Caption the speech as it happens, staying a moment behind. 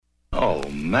Oh,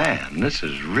 man, this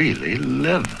is really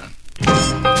living.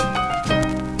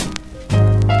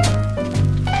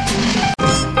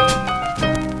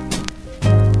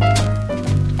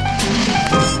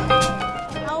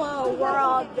 Hello,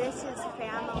 world. This is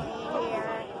family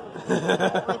here.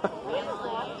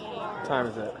 What time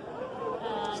is it?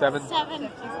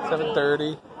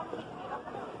 7:30.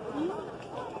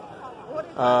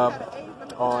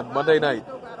 On Monday night,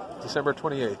 December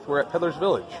 28th. We're at Peddler's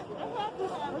Village.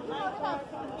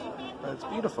 It's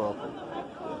beautiful.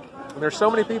 And there's so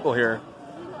many people here.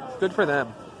 Good for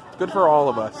them. Good for all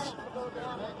of us.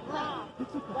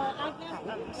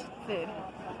 Food.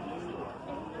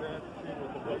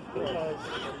 Because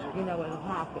you know what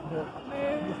happened.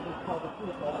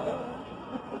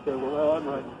 Okay, well, I'm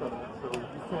right in front of it, so you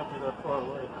can't be that far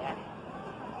away. Yeah.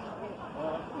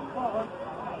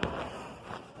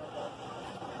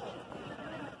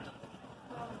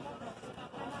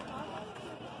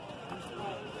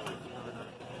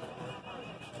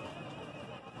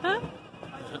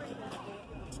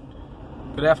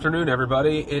 Good afternoon,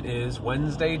 everybody. It is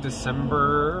Wednesday,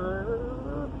 December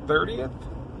 30th,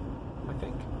 I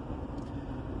think.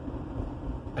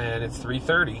 And it's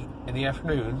 3:30 in the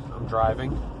afternoon. I'm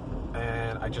driving,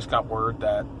 and I just got word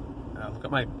that, look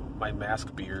at my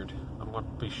mask beard. I'm going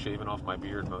to be shaving off my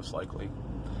beard, most likely.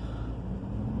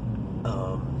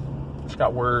 Just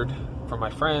got word from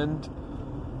my friend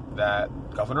that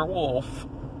Governor Wolf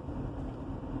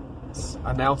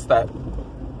announced that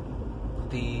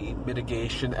the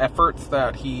mitigation efforts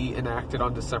that he enacted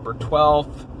on December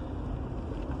 12th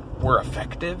were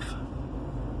effective.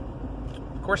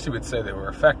 Of course he would say they were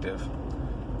effective.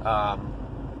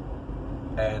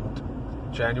 And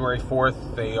January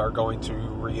 4th, they are going to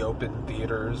reopen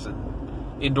theaters and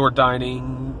indoor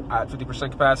dining at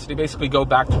 50% capacity, basically go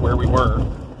back to where we were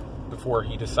before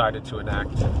he decided to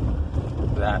enact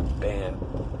that ban.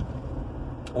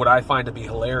 What I find to be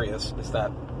hilarious is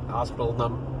that hospital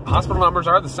numbers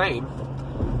are the same.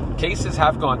 Cases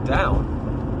have gone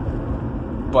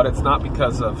down, but it's not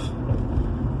because of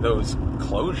those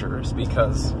closures,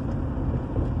 because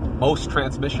most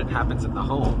transmission happens in the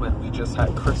home, and we just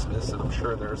had Christmas, and I'm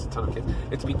sure there's a ton of cases.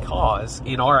 It's because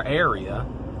in our area,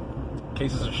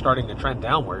 cases are starting to trend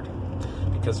downward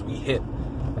because we hit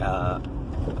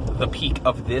the peak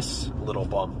of this little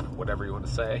bump, whatever you want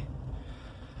to say.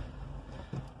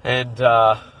 And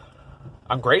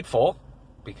I'm grateful,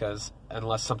 because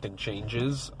unless something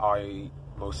changes, I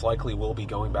most likely will be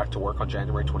going back to work on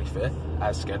January 25th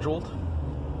as scheduled.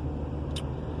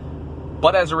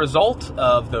 But as a result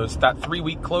of that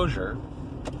 3-week closure,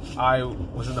 I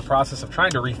was in the process of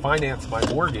trying to refinance my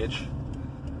mortgage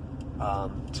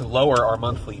to lower our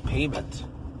monthly payment,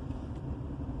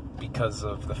 because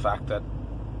of the fact that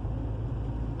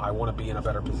I want to be in a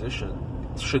better position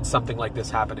should something like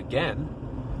this happen again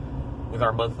with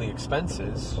our monthly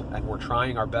expenses, and we're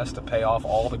trying our best to pay off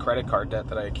all the credit card debt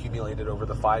that I accumulated over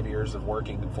the 5 years of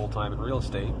working full-time in real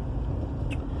estate.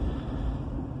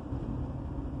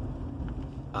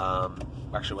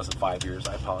 Actually, it wasn't 5 years.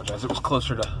 I apologize. It was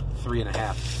closer to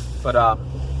 3.5. But,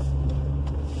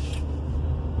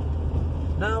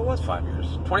 no, it was 5 years.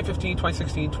 2015,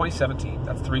 2016, 2017.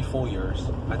 That's 3 full years.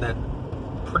 And then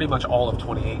pretty much all of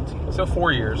 2018. So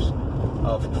 4 years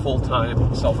of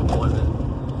full-time self-employment.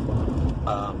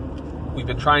 We've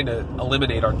been trying to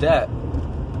eliminate our debt,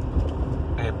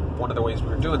 and one of the ways we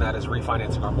were doing that is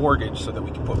refinancing our mortgage so that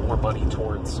we can put more money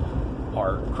towards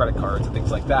our credit cards and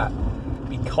things like that.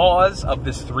 Because of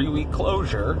this 3-week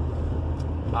closure,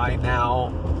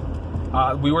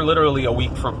 we were literally a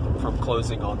week from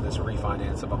closing on this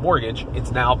refinance of a mortgage.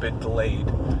 It's now been delayed,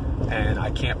 and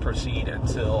I can't proceed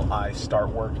until I start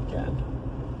work again,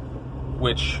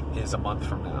 which is a month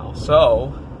from now.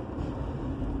 So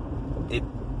it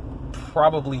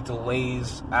probably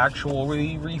delays actual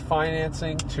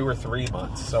refinancing 2 or 3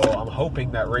 months. So I'm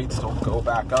hoping that rates don't go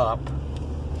back up.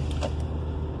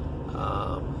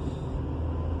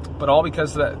 But all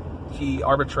because that he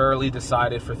arbitrarily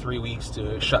decided for 3 weeks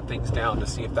to shut things down to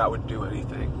see if that would do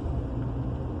anything.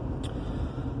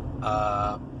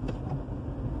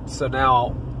 So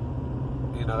now,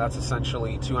 that's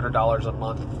essentially $200 a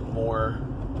month more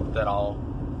that I'll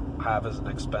have as an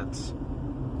expense.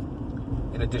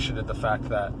 In addition to the fact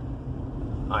that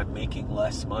I'm making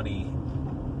less money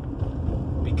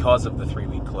because of the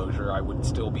 3-week closure, I would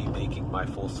still be making my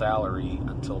full salary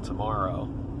until tomorrow.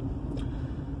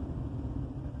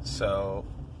 So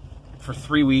for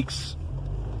 3 weeks,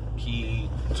 he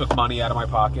took money out of my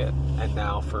pocket, and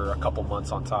now for a couple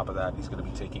months on top of that, he's going to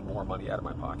be taking more money out of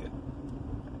my pocket.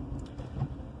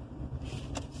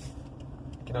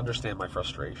 I can understand my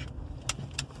frustration.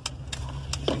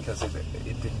 because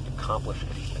it didn't accomplish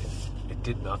anything. It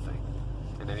did nothing.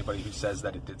 And anybody who says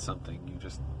that it did something, you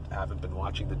just haven't been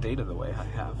watching the data the way I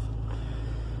have.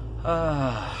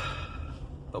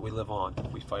 But we live on.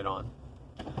 We fight on.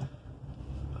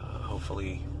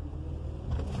 Hopefully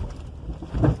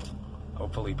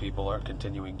people are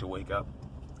continuing to wake up.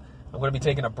 I'm going to be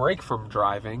taking a break from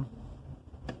driving,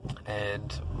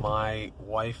 and my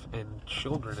wife and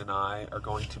children and I are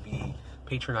going to be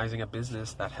patronizing a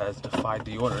business that has defied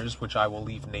the orders, which I will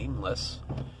leave nameless,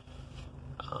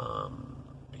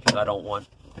 because I don't want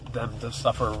them to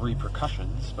suffer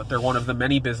repercussions. But they're one of the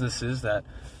many businesses that,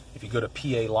 if you go to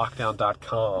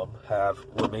palockdown.com, have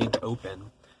remained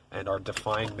open and are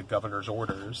defying the governor's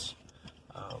orders.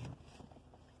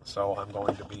 So I'm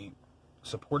going to be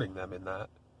supporting them in that,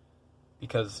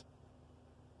 because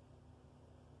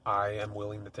I am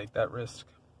willing to take that risk.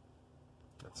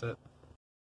 That's it.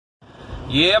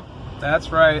 Yep,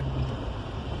 that's right.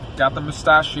 Got the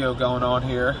mustachio going on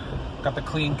here. Got the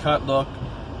clean cut look.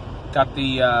 Got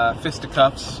the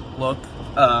fisticuffs look.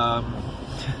 I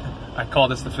call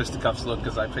this the fisticuffs look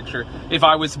because I picture, if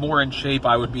I was more in shape,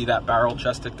 I would be that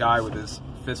barrel-chested guy with his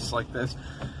fists like this.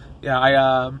 Yeah,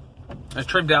 I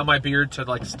trimmed down my beard to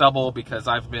like stubble because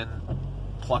I've been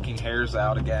plucking hairs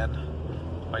out again.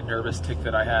 My nervous tick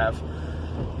that I have.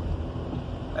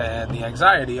 And the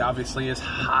anxiety obviously is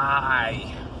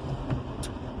high.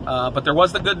 But there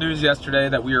was the good news yesterday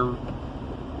that we are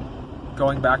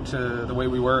going back to the way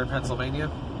we were in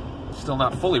Pennsylvania. Still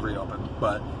not fully reopened,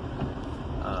 but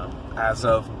as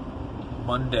of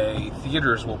Monday,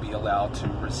 theaters will be allowed to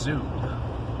resume.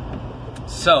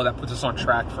 So that puts us on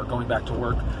track for going back to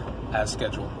work as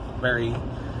scheduled. Very,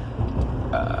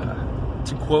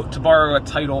 to borrow a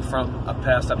title from a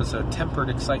past episode, tempered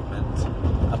excitement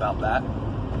about that.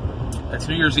 It's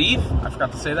New Year's Eve. I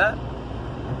forgot to say that.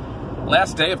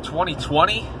 Last day of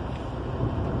 2020.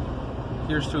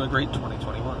 Here's to a great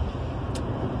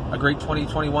 2021. A great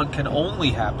 2021 can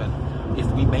only happen if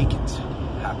we make it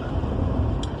happen.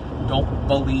 Don't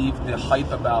believe the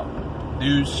hype about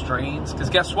new strains, because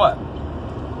guess what?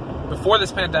 Before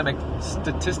this pandemic,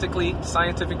 statistically,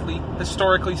 scientifically,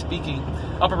 historically speaking,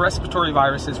 upper respiratory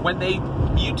viruses, when they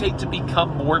mutate to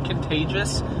become more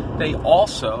contagious, they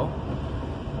also,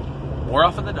 more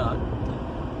often than not,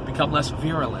 become less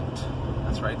virulent.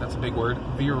 That's right, that's a big word,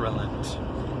 virulent.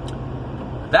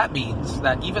 That means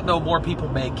that even though more people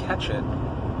may catch it,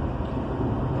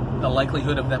 the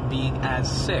likelihood of them being as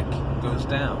sick goes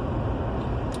down.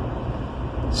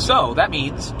 So that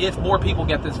means if more people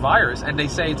get this virus and they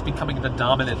say it's becoming the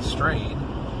dominant strain,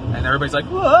 and everybody's like,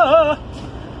 "Whoa,"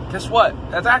 guess what?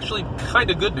 That's actually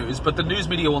kind of good news, but the news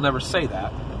media will never say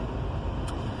that.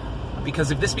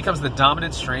 Because if this becomes the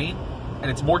dominant strain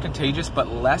and it's more contagious but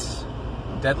less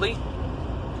deadly,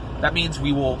 that means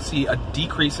we will see a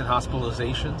decrease in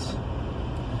hospitalizations.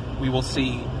 We will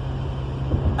see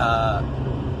a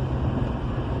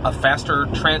faster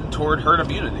trend toward herd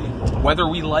immunity, whether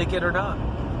we like it or not.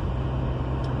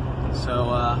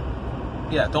 So,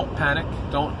 yeah, don't panic.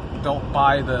 Don't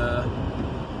buy the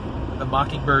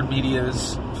Mockingbird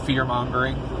media's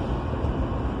fear-mongering.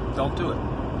 Don't do it.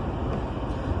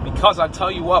 Because I tell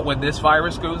you what, when this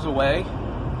virus goes away,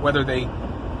 whether they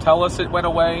tell us it went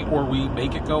away or we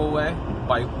make it go away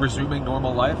by resuming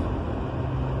normal life,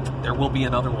 there will be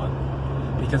another one.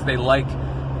 Because they like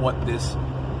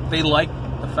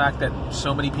the fact that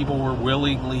so many people were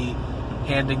willingly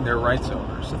handing their rights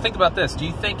over. So think about this. Do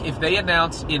you think if they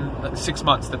announce in 6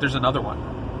 months that there's another one,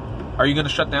 are you going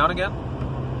to shut down again?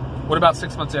 What about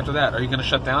 6 months after that? Are you going to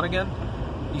shut down again?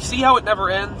 You see how it never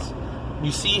ends?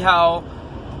 You see how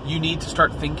you need to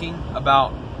start thinking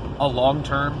about a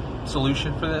long-term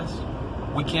solution for this?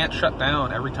 We can't shut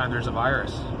down every time there's a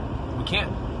virus. We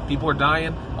can't. People are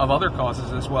dying of other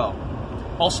causes as well.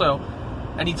 Also,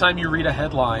 anytime you read a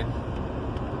headline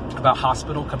about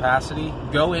hospital capacity,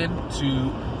 go into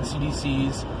the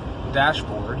CDC's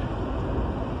dashboard,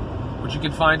 which you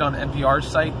can find on NPR's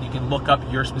site. You can look up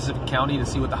your specific county to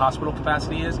see what the hospital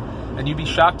capacity is, and you'd be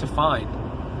shocked to find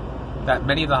that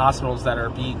many of the hospitals that are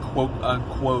being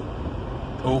quote-unquote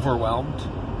overwhelmed,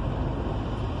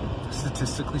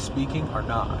 statistically speaking, are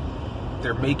not.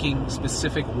 They're making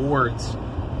specific wards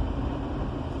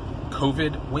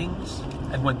COVID wings,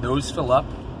 and when those fill up,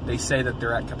 they say that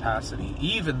they're at capacity,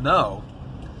 even though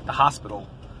the hospital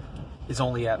is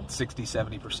only at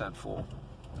 60-70% full.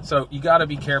 So you got to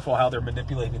be careful how they're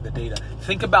manipulating the data.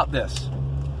 Think about this.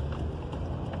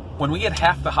 When we had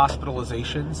half the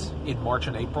hospitalizations in March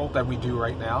and April that we do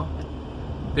right now,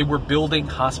 they were building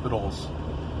hospitals.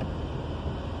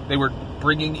 They were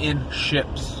bringing in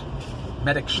ships,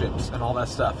 medic ships, and all that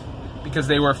stuff. because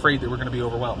they were afraid they were going to be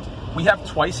overwhelmed. We have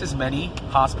twice as many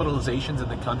hospitalizations in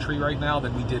the country right now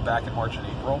than we did back in March and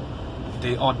April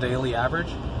on daily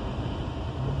average.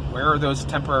 Where are those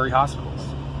temporary hospitals?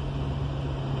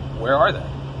 Where are they?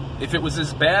 If it was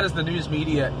as bad as the news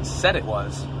media said it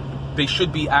was, they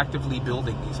should be actively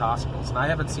building these hospitals. And I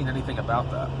haven't seen anything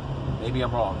about that. Maybe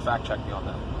I'm wrong. Fact check me on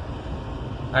that.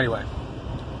 Anyway,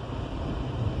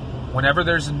 whenever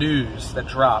there's news that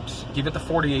drops, give it the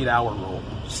 48-hour rule.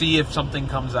 See if something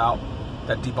comes out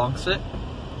that debunks it.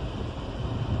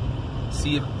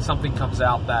 See if something comes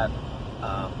out that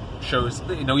shows,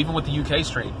 even with the UK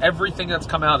strain, everything that's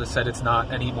come out has said it's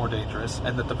not any more dangerous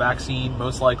and that the vaccine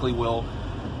most likely will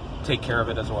take care of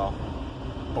it as well.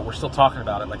 But we're still talking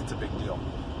about it like it's a big deal.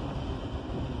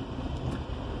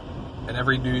 And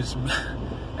every news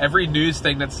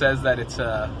thing that says that it's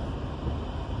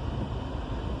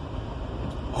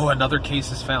another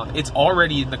case is found. It's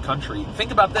already in the country.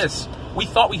 Think about this. We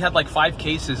thought we had like 5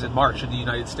 cases in March in the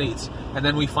United States, and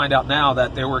then we find out now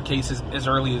that there were cases as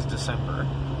early as December.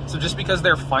 So just because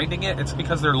they're finding it, it's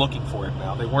because they're looking for it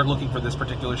now. They weren't looking for this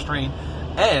particular strain.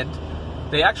 And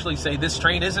they actually say this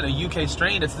strain isn't a UK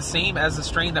strain. It's the same as the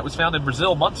strain that was found in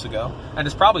Brazil months ago, and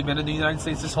it's probably been in the United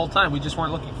States this whole time. We just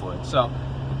weren't looking for it. So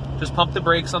just pump the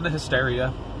brakes on the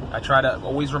hysteria. I try to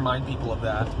always remind people of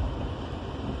that.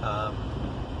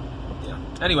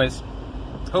 Anyways,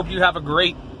 hope you have a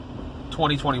great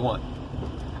 2021.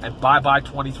 And bye-bye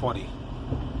 2020.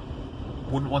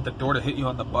 Wouldn't want the door to hit you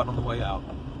on the butt on the way out.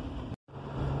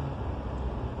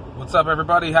 What's up,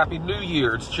 everybody? Happy New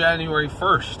Year. It's January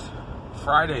 1st,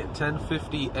 Friday at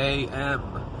 10:50 a.m.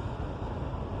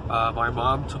 My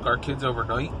mom took our kids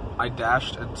overnight. I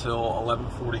dashed until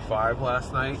 11:45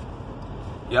 last night.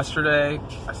 Yesterday,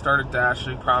 I started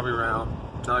dashing probably around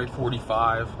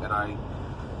 9:45, and I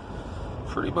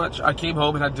came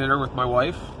home and had dinner with my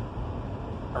wife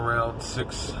around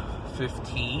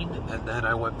 6:15, and then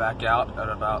I went back out at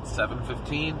about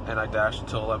 7:15, and I dashed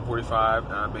until 11:45,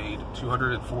 and I made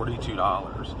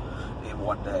 $242 in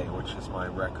one day, which is my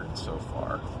record so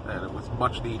far. And it was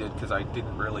much needed because I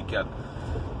didn't really get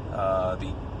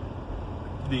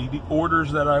the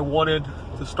orders that I wanted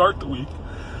to start the week.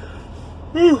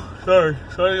 Whew, sorry.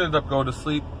 So I ended up going to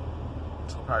sleep.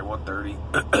 It's probably 1:30.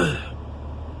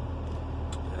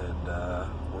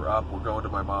 We're up. We're going to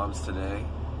my mom's today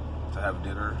to have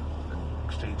dinner and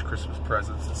exchange Christmas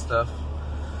presents and stuff.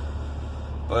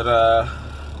 But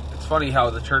it's funny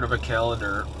how the turn of a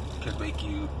calendar can make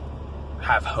you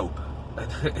have hope.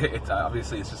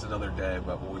 Obviously, it's just another day,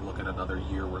 but when we look at another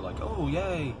year, we're like, oh,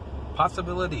 yay,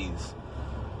 possibilities,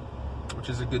 which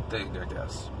is a good thing, I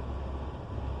guess.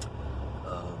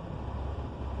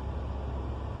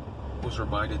 Was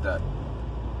reminded that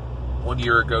 1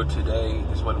 year ago today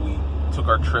is when we took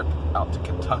our trip out to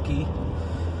Kentucky,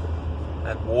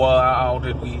 and wow,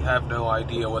 did we have no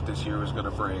idea what this year was going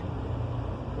to bring.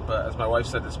 But as my wife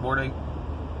said this morning,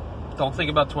 don't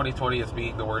think about 2020 as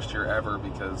being the worst year ever,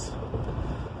 because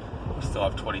we still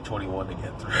have 2021 to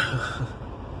get through.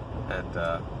 And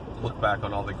look back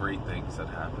on all the great things that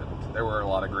happened. There were a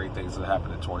lot of great things that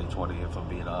happened in 2020, if I'm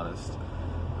being honest.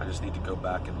 I just need to go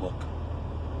back and look.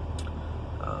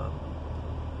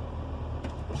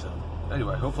 So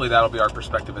anyway, hopefully that'll be our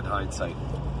perspective in hindsight.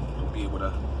 We'll be able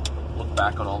to look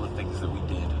back on all the things that we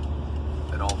did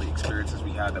and all the experiences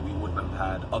we had that we wouldn't have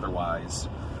had otherwise,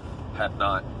 had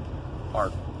not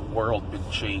our world been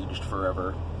changed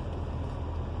forever.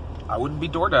 I wouldn't be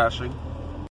door dashing.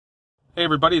 Hey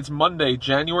everybody, it's Monday,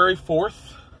 January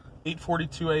 4th,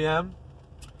 8:42 a.m.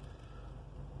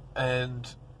 And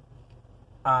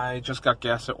I just got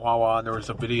gas at Wawa, and there was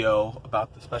a video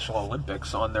about the Special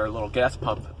Olympics on their little gas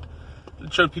pump.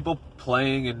 It showed people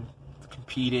playing and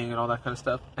competing and all that kind of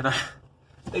stuff. And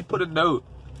they put a note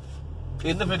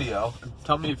in the video, and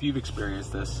tell me if you've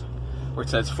experienced this, where it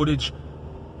says footage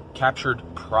captured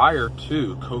prior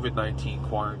to COVID-19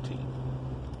 quarantine.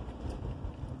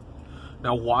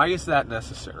 Now, why is that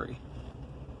necessary?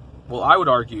 Well, I would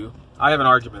argue, I have an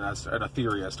argument and a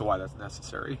theory as to why that's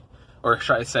necessary. Or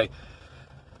should I say,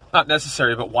 not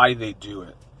necessary, but why they do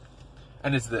it.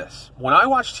 And it's this. When I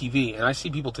watch TV and I see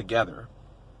people together,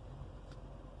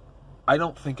 I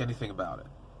don't think anything about it.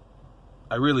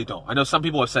 I really don't. I know some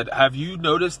people have said, have you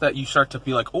noticed that you start to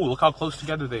be like, oh, look how close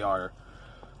together they are?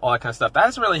 All that kind of stuff. That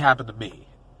hasn't really happened to me,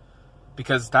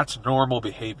 because that's normal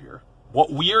behavior.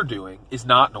 What we're doing is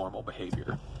not normal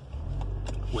behavior,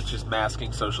 which is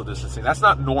masking, social distancing. That's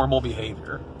not normal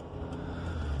behavior.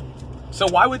 So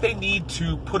why would they need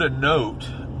to put a note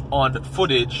on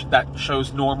footage that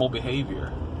shows normal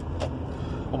behavior?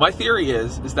 Well, my theory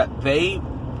is that they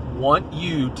want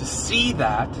you to see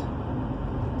that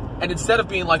And instead of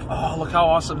being like, oh, look how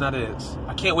awesome that is,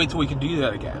 I can't wait till we can do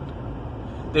that again,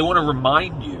 they want to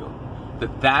remind you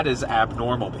that that is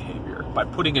abnormal behavior by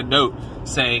putting a note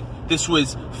saying this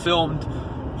was filmed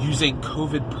using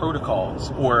COVID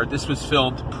protocols, or this was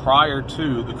filmed prior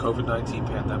to the COVID-19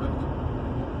 pandemic.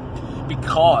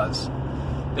 Because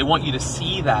they want you to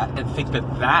see that and think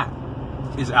that that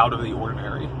is out of the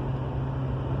ordinary.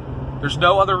 There's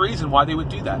no other reason why they would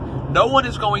do that. No one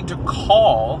is going to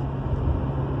call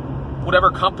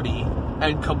whatever company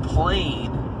and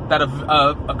complain that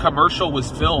a commercial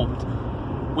was filmed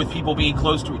with people being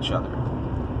close to each other.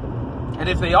 And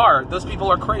if they are, those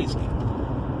people are crazy.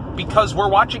 Because we're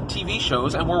watching TV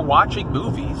shows and we're watching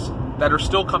movies that are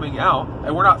still coming out,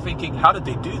 and we're not thinking, how did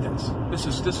they do this? This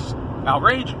is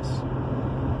outrageous.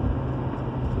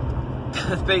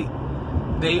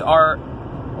 They are.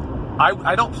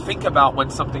 I don't think about when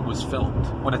something was filmed,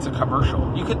 when it's a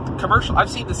commercial.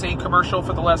 I've seen the same commercial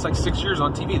for the last 6 years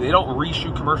on TV. They don't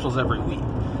reshoot commercials every week.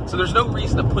 So there's no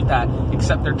reason to put that,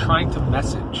 except they're trying to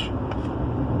message.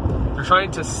 They're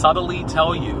trying to subtly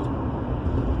tell you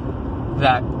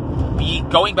that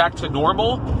going back to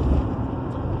normal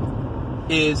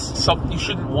is something, you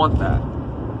shouldn't want that.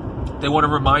 They want to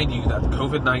remind you that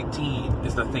COVID-19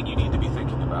 is the thing you need to be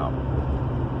thinking about.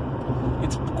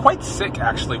 It's quite sick,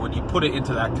 actually, when you put it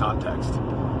into that context.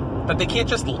 That they can't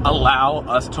just allow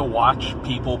us to watch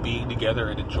people being together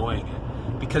and enjoying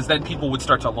it. Because then people would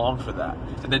start to long for that.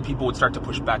 And then people would start to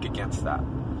push back against that.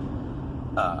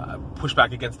 Push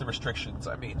back against the restrictions.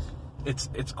 I mean,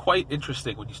 it's quite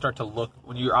interesting when you start to look,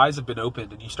 when your eyes have been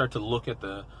opened and you start to look at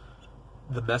the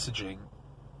messaging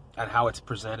and how it's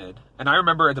presented. And I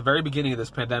remember at the very beginning of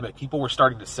this pandemic, people were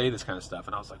starting to say this kind of stuff.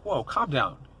 And I was like, whoa, calm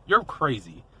down. You're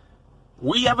crazy.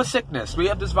 We have a sickness. We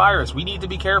have this virus. We need to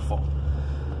be careful.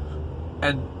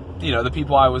 And, the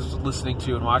people I was listening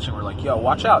to and watching were like, yo,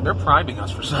 watch out. They're priming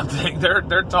us for something.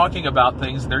 They're talking about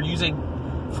things. They're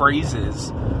using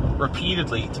phrases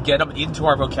repeatedly to get them into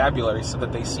our vocabulary so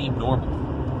that they seem normal.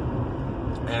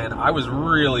 And I was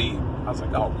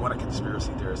like, oh, what a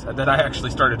conspiracy theorist. And then I actually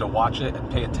started to watch it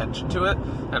and pay attention to it.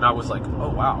 And I was like, oh,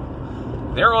 wow.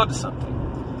 They're onto something.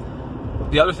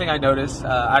 The other thing I noticed,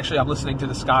 actually, I'm listening to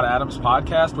the Scott Adams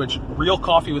podcast, which Real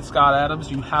Coffee with Scott Adams,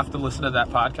 you have to listen to that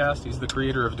podcast. He's the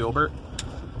creator of Dilbert.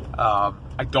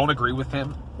 I don't agree with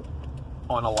him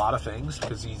on a lot of things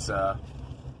because he's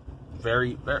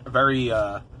very, very, very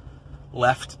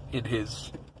left in his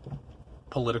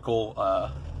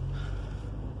political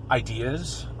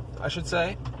ideas, I should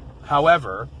say.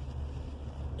 However,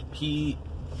 he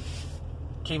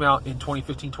came out in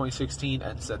 2015, 2016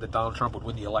 and said that Donald Trump would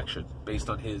win the election based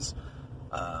on his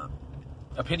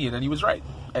opinion, and he was right.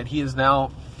 And he has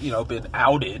now, been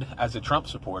outed as a Trump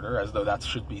supporter, as though that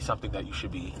should be something that you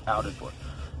should be outed for.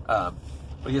 But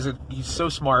he's so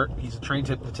smart. He's a trained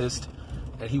hypnotist,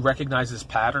 and he recognizes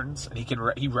patterns, and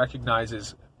he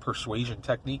recognizes persuasion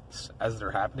techniques as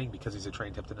they're happening because he's a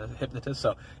trained hypnotist.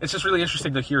 So it's just really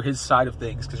interesting to hear his side of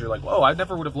things because you're like, whoa, I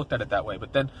never would have looked at it that way.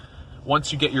 But then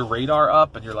once you get your radar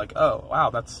up and you're like, oh,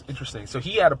 wow, that's interesting. So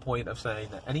he had a point of saying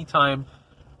that anytime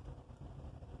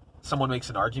someone makes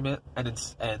an argument and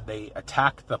they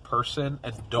attack the person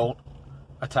and don't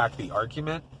attack the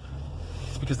argument,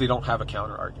 it's because they don't have a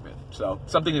counter argument. So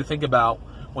something to think about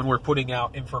when we're putting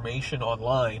out information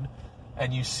online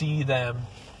and you see them,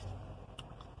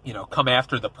 come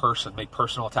after the person, make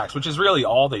personal attacks, which is really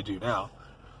all they do now.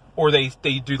 Or they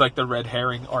do like the red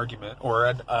herring argument or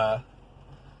a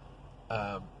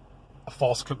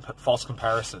false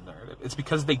comparison narrative. It's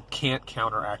because they can't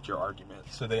counteract your argument,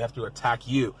 so they have to attack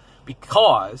you.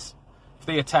 Because if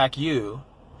they attack you,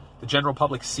 the general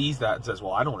public sees that and says,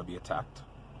 well, I don't want to be attacked.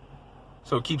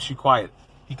 So it keeps you quiet.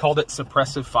 He called it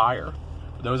suppressive fire.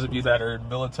 For those of you that are in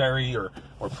military or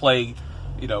play,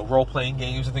 role-playing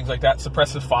games and things like that,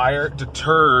 suppressive fire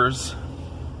deters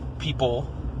people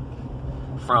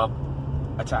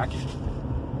from attacking.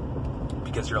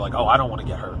 Because you're like, oh, I don't want to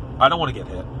get hurt. I don't want to get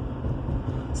hit.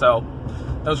 So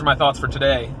those are my thoughts for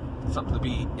today. Something to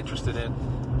be interested in.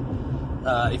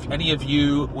 If any of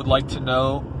you would like to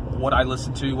know what I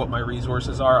listen to, what my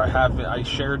resources are, I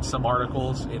shared some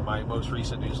articles in my most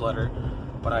recent newsletter,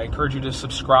 but I encourage you to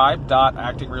subscribe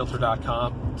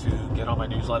actingrealtor.com to get on my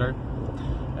newsletter.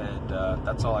 And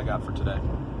that's all I got for today.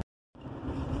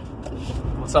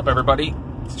 What's up, everybody?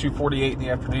 It's 2:48 in the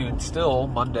afternoon, still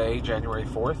Monday, January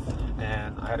 4th,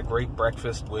 and I had a great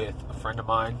breakfast with a friend of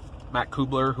mine, Matt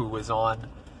Kubler, who was on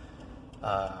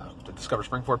the Discover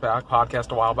Springport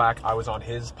podcast a while back. I was on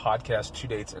his podcast, 2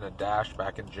 Dates and a Dash,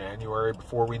 back in January,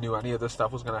 before we knew any of this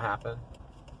stuff was going to happen.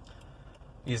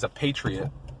 He's a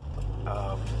patriot.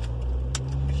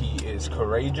 He is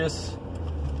courageous.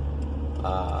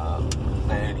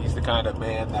 And he's the kind of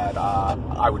man that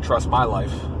I would trust my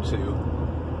life to.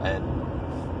 And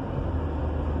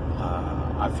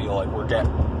I feel like we're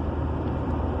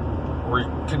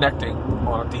connecting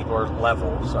on a deeper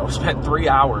level. So I spent 3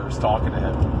 hours talking to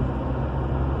him.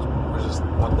 It was just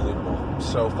unbelievable. I'm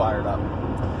so fired up.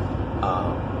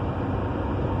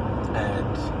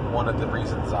 And one of the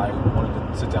reasons I wanted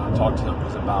to sit down and talk to him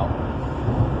was about,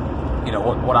 you know,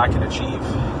 what I can achieve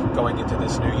going into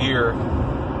this new year,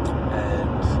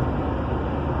 and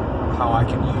how I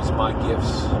can use my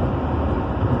gifts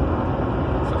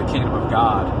for the kingdom of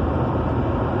God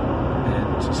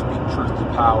and to speak truth to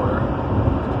power in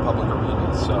the public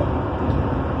arena. So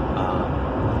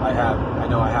I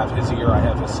know I have his ear, I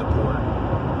have his support,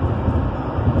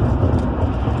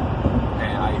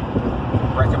 and I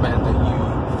recommend that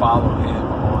you follow him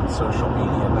on social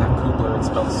media. Matt Kubler, it's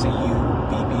spelled Cubbler.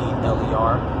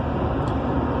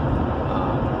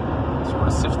 Sort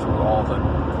of sift through all the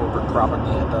corporate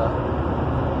propaganda,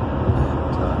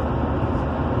 and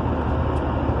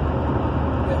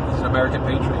yeah, he's an American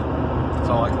patriot. That's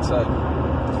all I can say.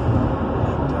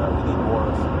 And we need more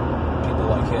of people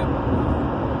like him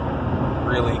who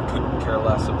really couldn't care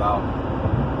less about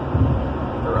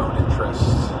their own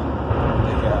interests.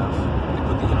 They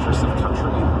put the interests of the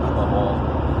country above all.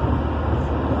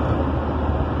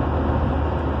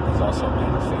 And he's also a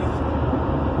man of faith.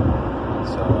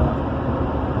 So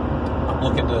I'm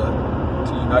looking to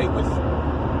unite with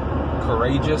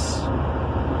courageous,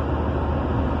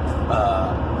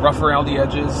 rough around the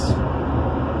edges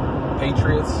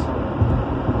patriots who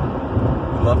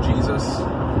love Jesus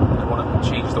and want to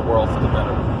change the world for the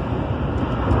better.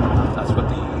 That's what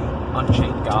the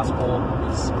Unchained Gospel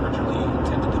was originally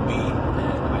intended to be,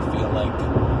 and I feel like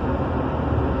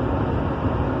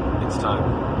it's time.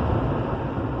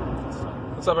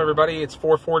 What's up, everybody? It's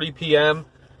 4:40 p.m.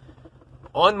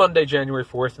 on Monday, January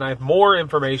 4th, and I have more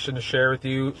information to share with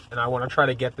you, and I want to try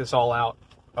to get this all out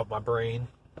of my brain.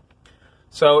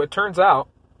 So it turns out,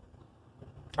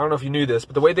 I don't know if you knew this,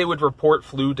 but the way they would report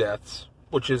flu deaths,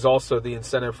 which is also the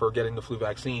incentive for getting the flu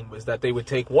vaccine, was that they would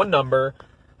take one number,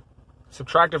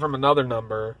 subtract it from another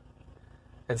number,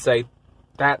 and say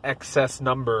that excess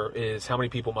number is how many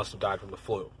people must have died from the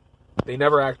flu. They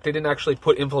didn't actually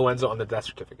put influenza on the death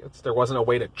certificates. There wasn't a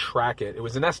way to track it. It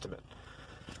was an estimate.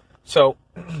 So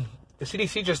the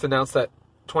CDC just announced that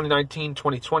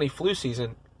 2019-2020 flu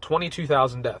season,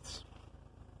 22,000 deaths.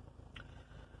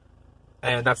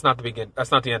 And that's not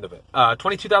the end of it.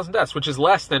 22,000 deaths, which is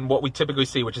less than what we typically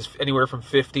see, which is anywhere from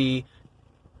 50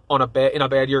 in a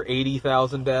bad year,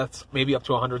 80,000 deaths, maybe up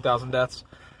to 100,000 deaths.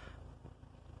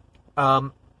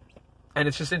 And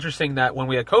it's just interesting that when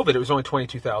we had COVID, it was only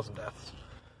 22,000 deaths.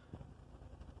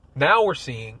 Now we're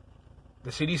seeing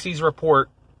the CDC's report,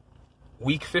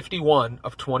 week 51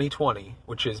 of 2020,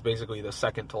 which is basically the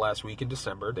second to last week in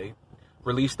December. They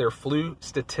released their flu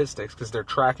statistics because they're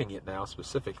tracking it now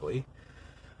specifically.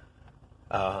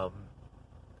 Because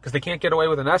they can't get away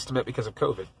with an estimate because of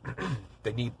COVID.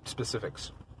 They need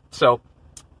specifics. So,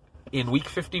 in week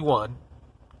 51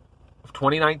 of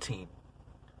 2019,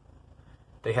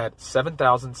 they had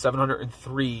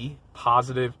 7,703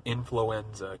 positive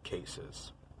influenza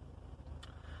cases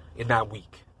in that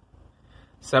week.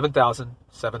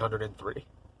 7,703. You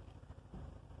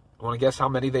want to guess how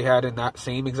many they had in that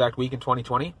same exact week in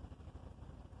 2020?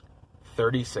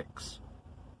 36.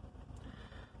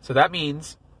 So that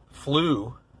means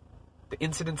the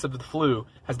incidence of the flu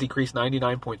has decreased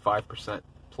 99.5%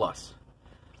 plus.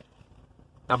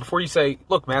 Now, before you say,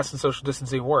 look, masks and social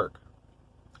distancing work,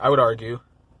 I would argue,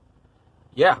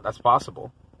 yeah, that's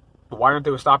possible. But why aren't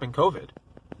they stopping COVID?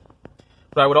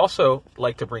 What I would also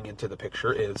like to bring into the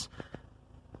picture is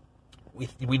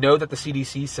we know that the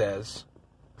CDC says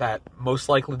that most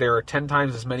likely there are 10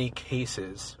 times as many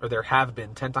cases, or there have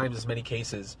been 10 times as many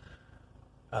cases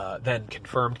than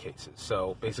confirmed cases.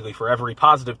 So basically for every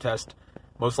positive test,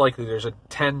 most likely there's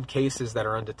 10 cases that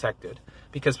are undetected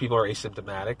because people are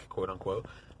asymptomatic, quote unquote,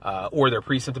 or they're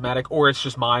pre-symptomatic, or it's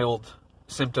just mild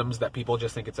symptoms that people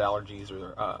just think it's allergies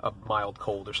or a mild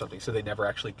cold or something, so they never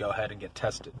actually go ahead and get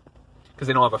tested because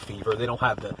they don't have a fever, they don't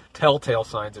have the telltale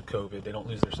signs of COVID, they don't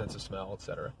lose their sense of smell,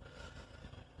 etc.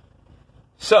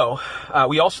 So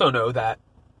we also know that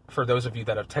for those of you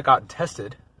that have gotten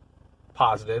tested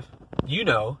positive, you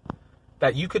know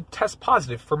that you could test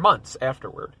positive for months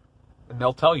afterward, and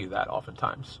they'll tell you that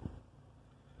oftentimes.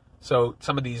 So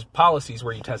some of these policies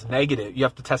where you test negative, you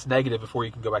have to test negative before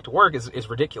you can go back to work is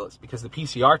ridiculous because the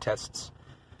PCR tests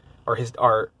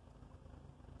are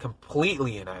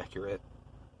completely inaccurate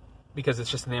because it's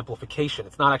just an amplification.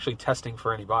 It's not actually testing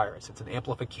for any virus. It's an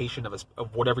amplification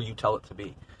of whatever you tell it to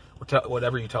be, or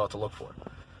whatever you tell it to look for.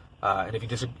 And if you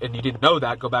and you didn't know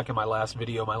that, go back in my last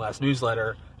video, my last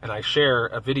newsletter, and I share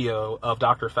a video of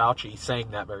Dr. Fauci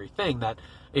saying that very thing, that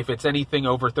if it's anything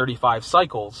over 35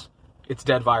 cycles, it's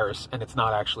dead virus and it's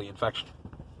not actually infection.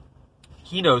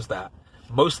 He knows that.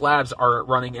 Most labs are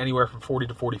running anywhere from 40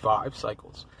 to 45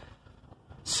 cycles.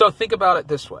 So think about it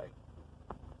this way.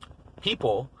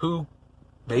 People who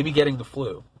may be getting the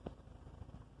flu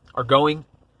are going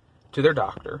to their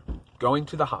doctor, going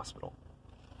to the hospital.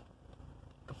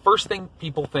 The first thing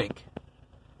people think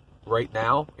right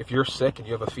now, if you're sick and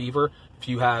you have a fever, if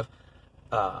you have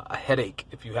a headache,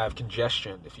 if you have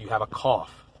congestion, if you have a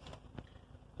cough,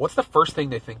 what's the first thing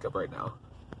they think of right now?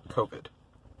 COVID.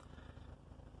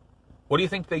 What do you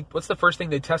think what's the first thing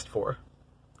they test for?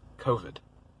 COVID.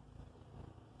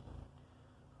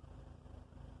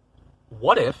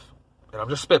 What if, and I'm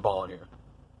just spitballing here,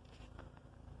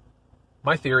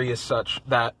 my theory is such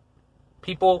that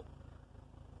people,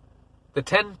 the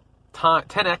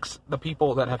 10x the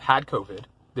people that have had COVID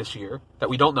this year, that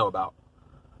we don't know about,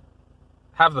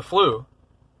 have the flu,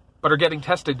 but are getting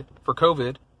tested for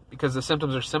COVID because the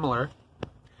symptoms are similar,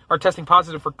 are testing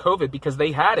positive for COVID because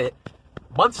they had it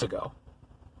months ago.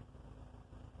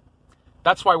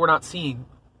 That's why we're not seeing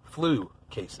flu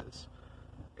cases.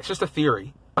 It's just a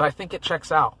theory, but I think it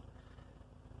checks out.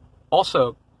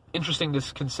 Also, interesting to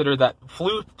consider that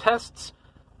flu tests,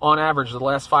 on average, the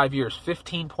last 5 years,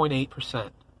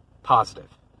 15.8% positive.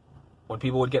 When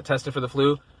people would get tested for the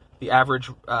flu, the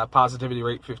average positivity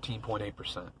rate,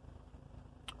 15.8%.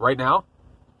 Right now,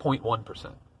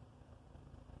 0.1%.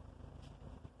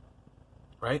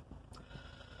 Right?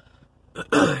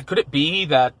 Could it be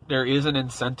that there is an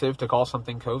incentive to call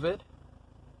something COVID?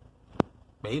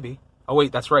 Maybe. Oh,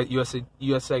 wait, that's right.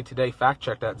 USA Today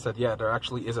fact-checked that and said, yeah, there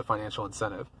actually is a financial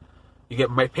incentive. You get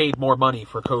paid more money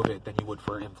for COVID than you would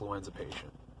for an influenza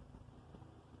patient.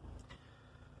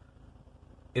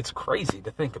 It's crazy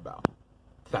to think about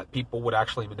that people would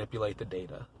actually manipulate the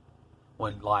data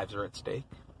when lives are at stake.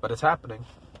 But it's happening.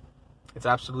 It's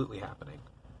absolutely happening.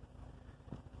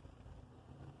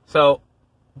 So,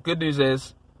 good news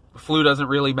is, the flu doesn't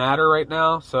really matter right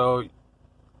now, so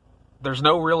there's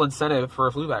no real incentive for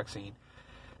a flu vaccine.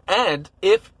 And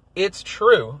if it's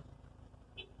true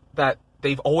that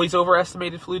they've always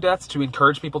overestimated flu deaths to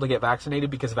encourage people to get vaccinated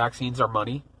because vaccines are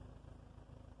money,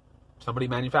 somebody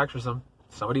manufactures them,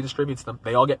 somebody distributes them,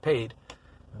 they all get paid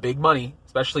big money,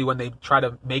 especially when they try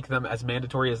to make them as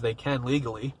mandatory as they can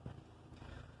legally.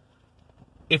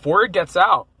 If word gets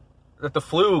out that the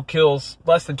flu kills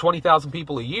less than 20,000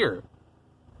 people a year,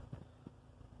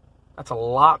 that's a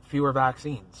lot fewer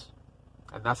vaccines.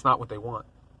 And that's not what they want.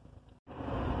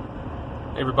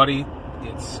 Hey everybody,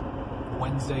 it's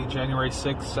Wednesday, January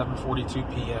 6th,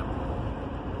 7:42 p.m.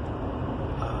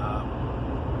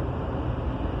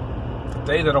 A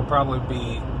day that'll probably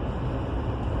be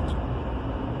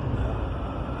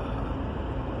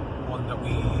one that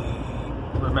we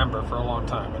remember for a long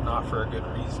time, and not for a good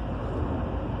reason.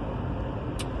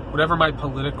 Whatever my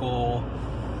political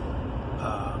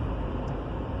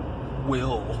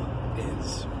will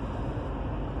is,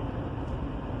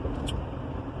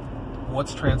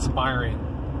 what's transpiring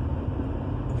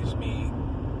leaves me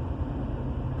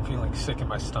feeling sick in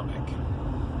my stomach.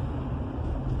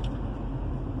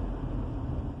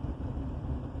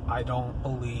 I don't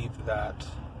believe that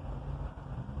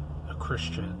a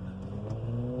Christian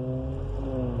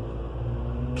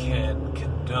can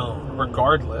condone,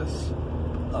 regardless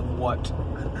of what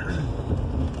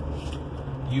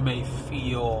you may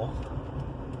feel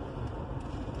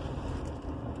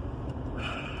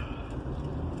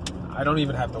I don't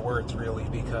even have the words really,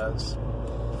 because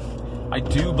I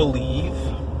do believe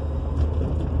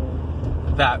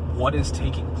that what is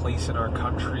taking place in our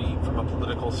country from a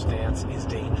political stance is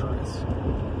dangerous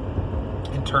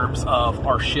in terms of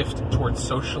our shift towards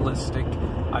socialistic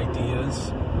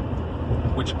ideas,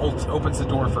 which opens the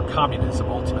door for communism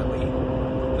ultimately,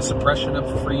 the suppression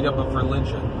of freedom of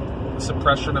religion, the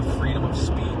suppression of freedom of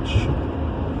speech.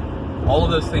 All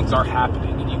of those things are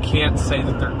happening, and you can't say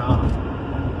that they're not.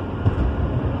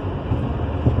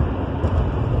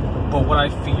 But what I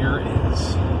fear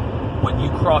is when you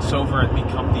cross over and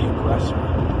become the aggressor,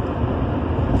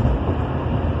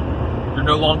 you're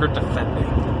no longer defending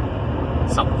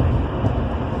something.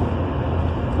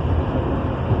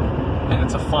 And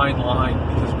it's a fine line,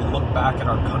 because we look back at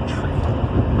our country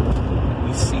and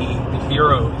we see the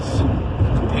heroes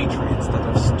and the patriots that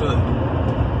have stood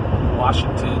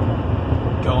Washington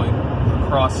going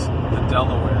across the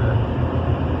Delaware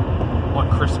on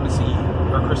Christmas Eve,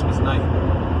 or Christmas night,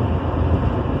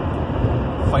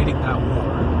 fighting that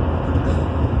war.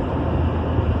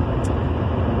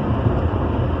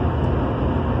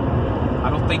 I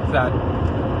don't think that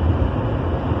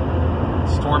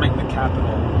storming the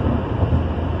Capitol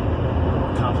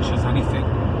accomplishes anything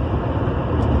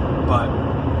but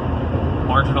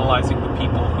marginalizing the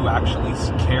people who actually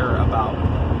care about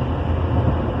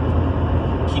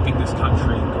keeping this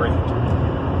country great.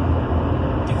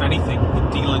 If anything, it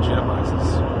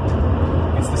delegitimizes.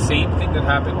 It's the same thing that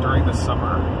happened during the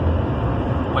summer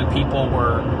when people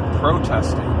were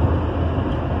protesting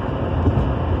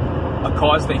a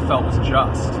cause they felt was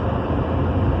just,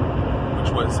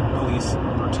 which was police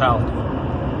brutality.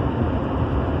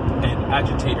 And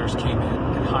agitators came in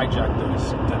and hijacked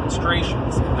those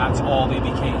demonstrations, and that's all they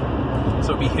became.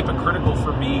 So it'd be hypocritical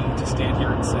for me to stand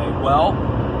here and say, well,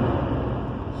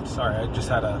 sorry, I just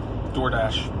had a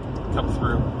DoorDash come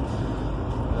through.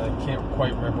 I can't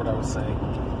quite remember what I was saying.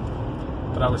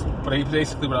 But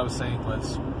basically what I was saying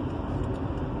was,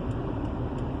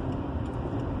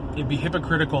 it'd be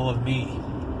hypocritical of me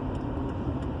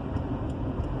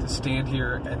to stand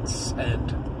here and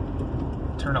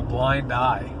turn a blind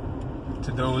eye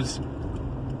to those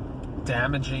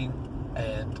damaging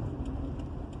and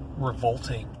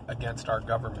revolting against our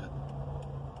government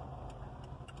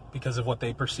because of what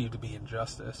they perceive to be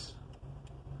injustice.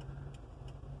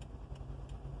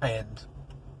 And,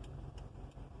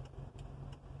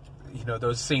 you know,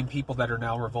 those same people that are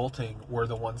now revolting were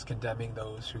the ones condemning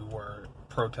those who were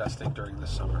protesting during the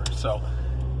summer. So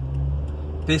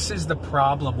this is the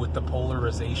problem with the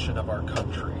polarization of our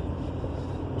country,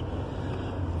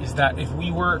 is that if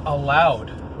we were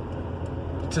allowed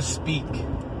to speak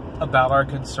about our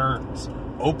concerns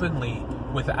openly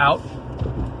without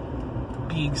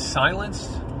being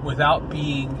silenced, without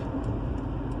being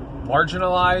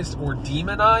marginalized or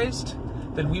demonized,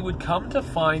 then we would come to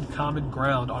find common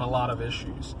ground on a lot of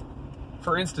issues.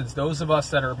 For instance, those of us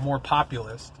that are more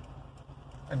populist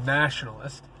and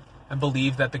nationalist and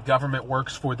believe that the government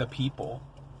works for the people,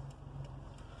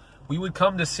 we would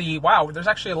come to see, wow, there's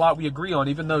actually a lot we agree on,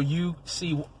 even though you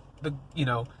see the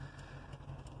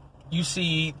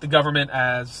government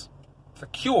as the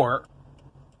cure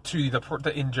to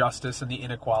the injustice and the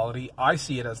inequality. I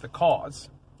see it as the cause.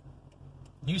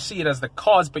 You see it as the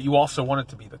cause, but you also want it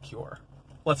to be the cure.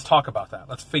 Let's talk about that.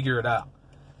 Let's figure it out.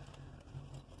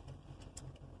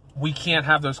 We can't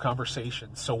have those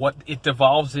conversations. So what it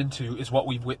devolves into is what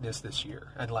we've witnessed this year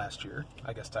and last year,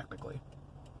 I guess technically.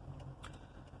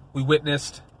 We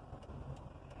witnessed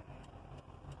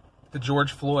the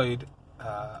George Floyd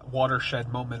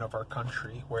watershed moment of our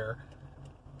country, where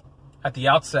at the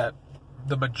outset,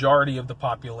 the majority of the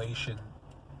population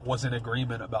was in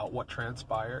agreement about what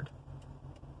transpired.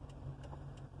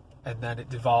 And then it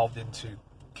devolved into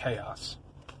chaos,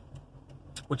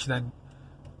 which then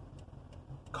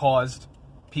caused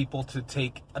people to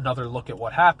take another look at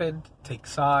what happened, take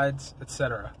sides,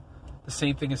 etc. The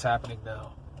same thing is happening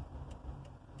now.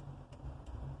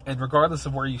 And regardless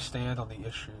of where you stand on the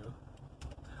issue,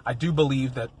 I do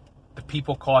believe that the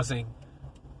people causing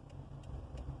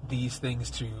these things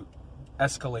to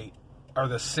escalate are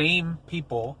the same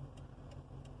people,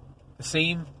 the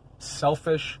same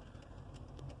selfish,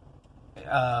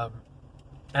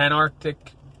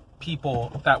 anarchic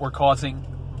people that were causing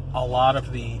a lot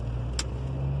of the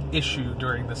issue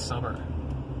during the summer.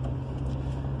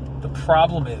 The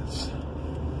problem is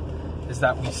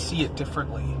that we see it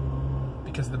differently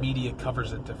because the media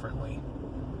covers it differently.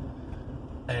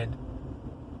 And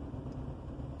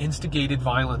instigated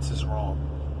violence is wrong.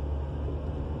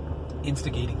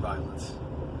 Instigating violence.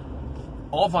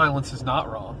 All violence is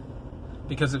not wrong.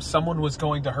 Because if someone was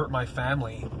going to hurt my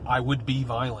family, I would be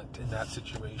violent in that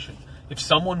situation. If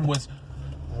someone was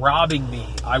robbing me,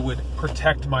 I would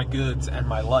protect my goods and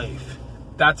my life.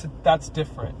 That's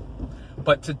different.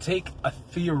 But to take a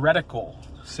theoretical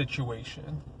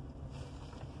situation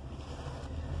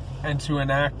and to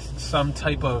enact some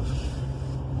type of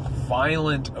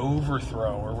violent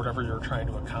overthrow or whatever you're trying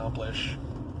to accomplish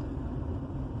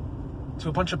to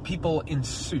a bunch of people in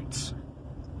suits,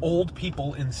 old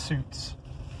people in suits,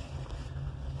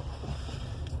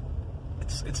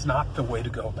 it's not the way to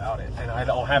go about it. And I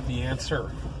don't have the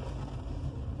answer.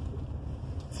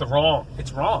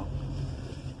 It's wrong.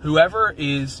 Whoever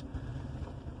is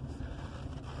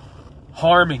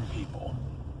harming people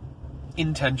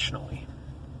intentionally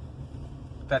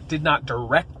that did not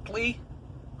directly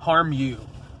harm you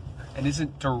and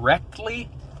isn't directly,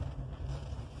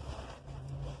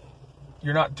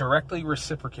 you're not directly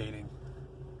reciprocating.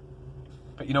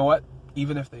 But you know what?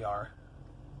 Even if they are,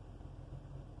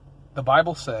 The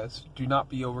Bible says, do not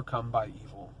be overcome by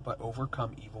evil, but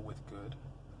overcome evil with good.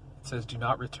 It says, do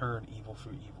not return evil for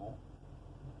evil.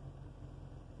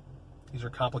 These are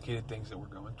complicated things that we're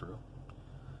going through.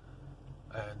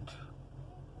 And,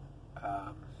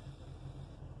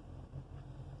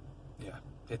 yeah,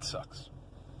 it sucks.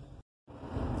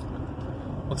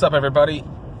 What's up, everybody?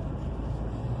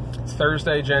 It's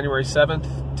Thursday, January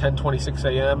 7th, 10:26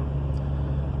 a.m.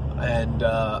 And,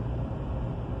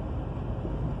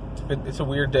 it's a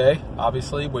weird day,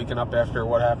 obviously, waking up after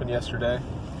what happened yesterday.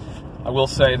 I will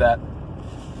say that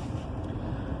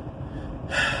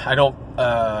I don't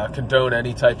condone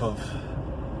any type of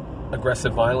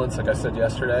aggressive violence, like I said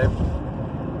yesterday,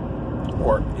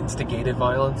 or instigated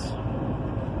violence.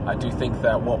 I do think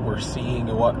that what we're seeing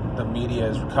and what the media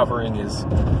is covering is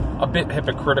a bit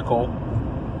hypocritical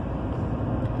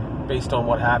based on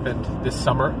what happened this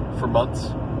summer for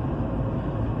months.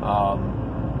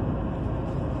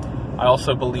 I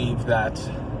also believe that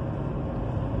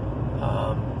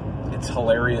it's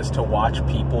hilarious to watch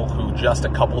people who just a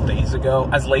couple days ago,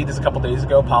 as late as a couple days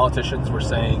ago, politicians were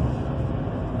saying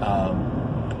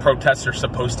protests are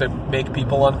supposed to make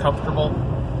people uncomfortable.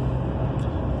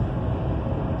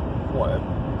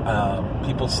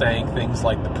 People saying things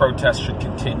like the protests should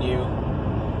continue,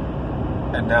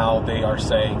 and now they are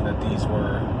saying that these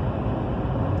were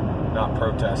not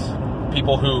protests.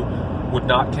 People who would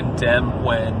not condemn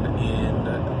when in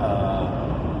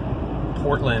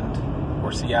Portland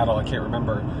or Seattle, I can't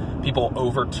remember, people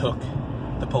overtook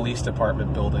the police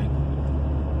department building.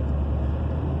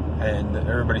 And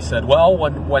everybody said, well,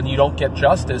 when you don't get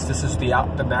justice, this is the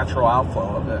natural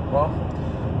outflow of it. Well,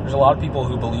 there's a lot of people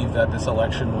who believe that this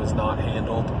election was not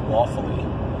handled lawfully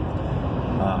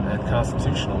and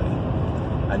constitutionally,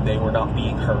 and they were not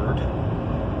being heard,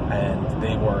 and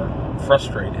they were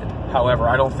frustrated. However,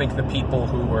 I don't think the people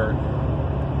who were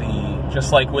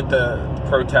just like with the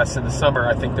protests in the summer,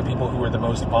 I think the people who were the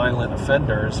most violent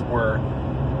offenders were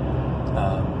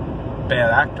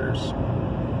bad actors.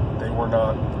 They were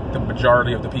not the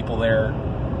majority of the people there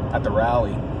at the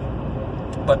rally.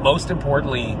 But most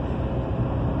importantly,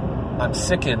 I'm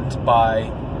sickened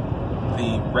by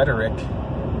the rhetoric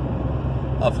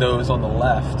of those on the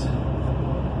left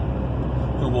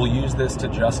who will use this to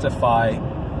justify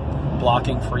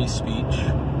blocking free speech,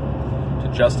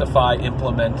 to justify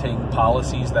implementing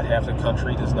policies that half the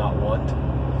country does not want,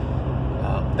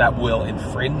 that will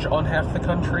infringe on half the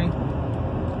country.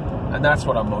 And that's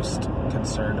what I'm most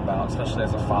concerned about, especially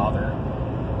as a father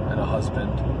and a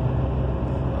husband.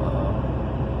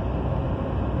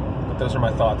 But those are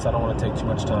my thoughts. I don't want to take too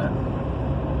much time.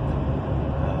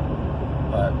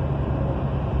 But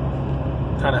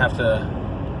kind of have to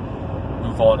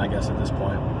move on, I guess, at this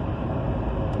point.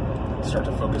 Start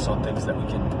to focus on things that we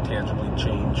can tangibly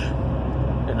change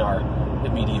in our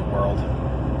immediate world.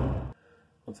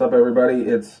 What's up, everybody?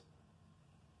 It's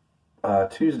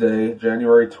Tuesday,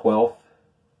 January 12th,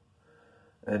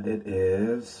 and it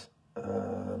is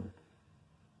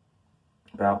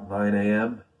about 9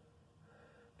 a.m.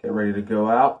 Get ready to go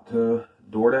out to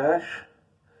DoorDash.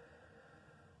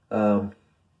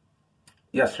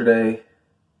 Yesterday,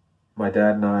 my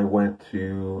dad and I went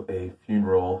to a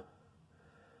funeral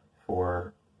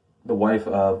for the wife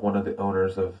of one of the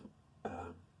owners of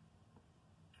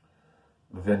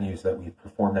venues that we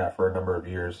performed at for a number of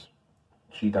years.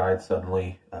 She died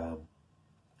suddenly.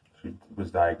 She was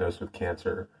diagnosed with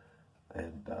cancer,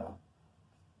 and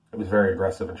it was very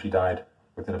aggressive, and she died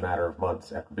within a matter of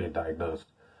months after being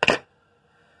diagnosed, which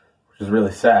is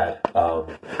really sad.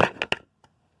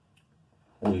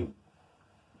 We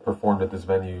performed at this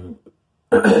venue,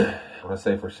 I want to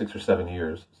say, for 6 or 7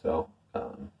 years, so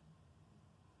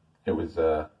it was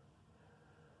a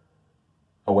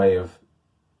way of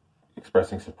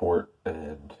expressing support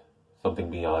and something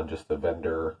beyond just a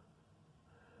vendor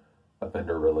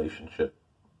relationship.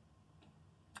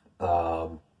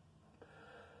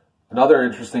 Another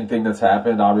interesting thing that's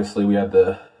happened, obviously we had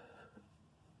the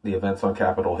events on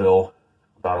Capitol Hill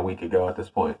about a week ago at this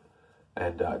point,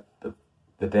 and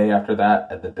the day after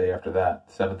that and the day after that,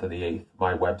 7th and the 8th,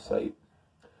 my website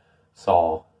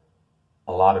saw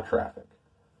a lot of traffic.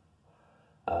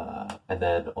 And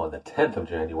then on the 10th of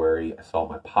January, I saw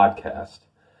my podcast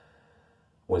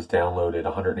was downloaded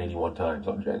 181 times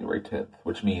on January 10th,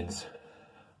 which means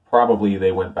probably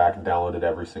they went back and downloaded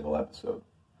every single episode.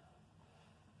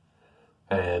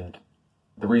 And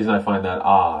the reason I find that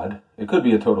odd, it could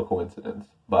be a total coincidence,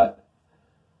 but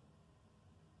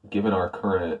given our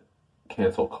current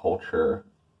cancel culture,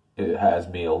 it has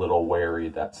me a little wary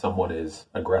that someone is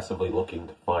aggressively looking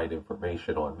to find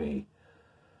information on me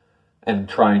and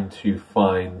trying to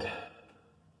find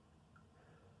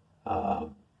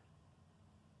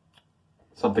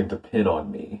something to pin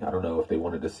on me. I don't know if they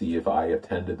wanted to see if I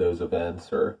attended those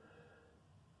events, or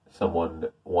someone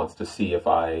wants to see if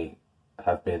I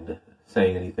have been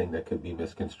saying anything that could be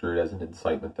misconstrued as an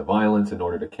incitement to violence in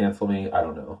order to cancel me. I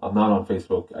don't know. I'm not on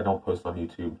Facebook. I don't post on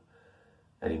YouTube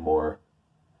anymore.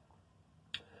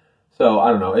 So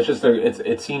I don't know. It's just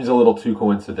it seems a little too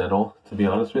coincidental, to be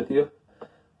honest with you,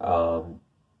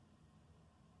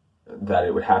 that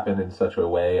it would happen in such a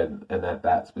way and at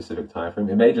that specific time frame.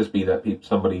 It may just be that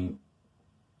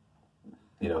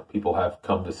people have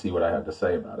come to see what I have to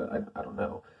say about it. I don't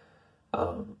know.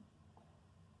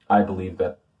 I believe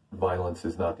that violence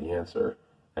is not the answer,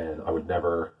 and I would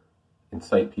never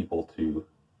incite people to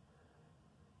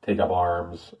take up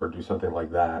arms or do something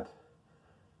like that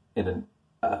in an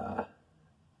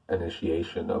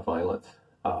initiation of violence.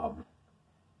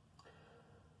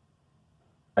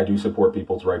 I do support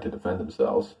people's right to defend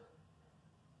themselves,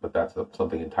 but that's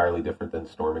something entirely different than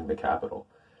storming the Capitol.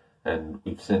 And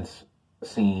we've since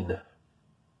seen a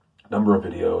number of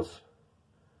videos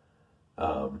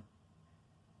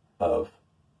of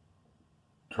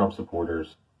Trump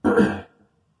supporters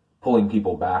pulling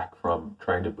people back from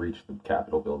trying to breach the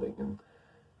Capitol building. And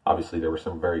obviously there were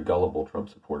some very gullible Trump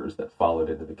supporters that followed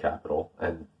into the Capitol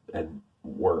and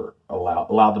were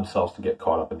allowed themselves to get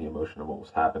caught up in the emotion of what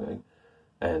was happening.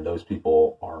 And those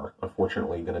people are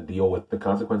unfortunately going to deal with the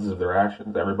consequences of their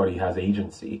actions. Everybody has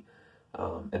agency.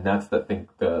 And that's, I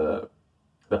think, the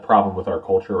problem with our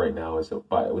culture right now is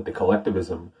that with the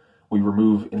collectivism, we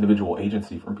remove individual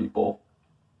agency from people.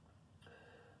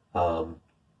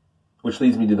 Which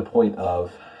leads me to the point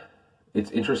of, it's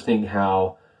interesting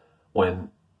how when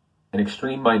an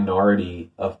extreme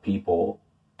minority of people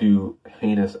do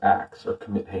heinous acts or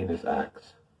commit heinous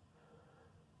acts,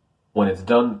 when it's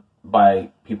done by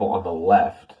people on the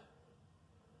left,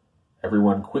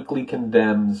 everyone quickly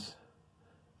condemns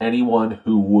anyone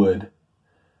who would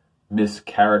would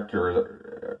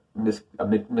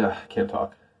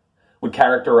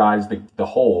characterize the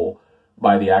whole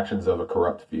by the actions of a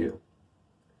corrupt few.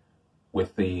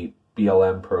 With the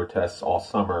BLM protests all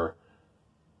summer,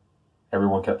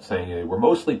 everyone kept saying they were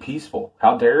mostly peaceful.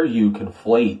 How dare you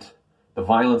conflate the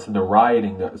violence and the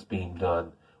rioting that was being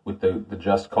done with the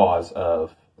just cause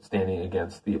of standing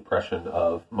against the oppression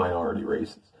of minority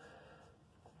races.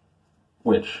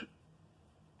 Which,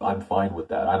 I'm fine with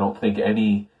that. I don't think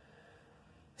any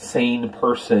sane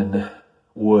person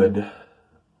would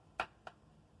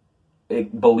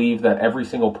believe that every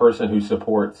single person who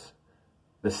supports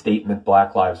the statement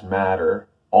Black Lives Matter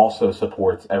also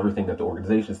supports everything that the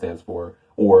organization stands for,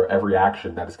 or every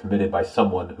action that is committed by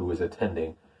someone who is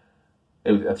attending.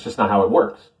 That's just not how it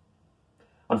works.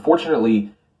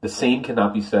 Unfortunately, the same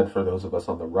cannot be said for those of us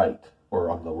on the right.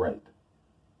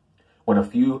 When a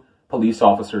few police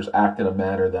officers act in a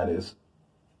manner that is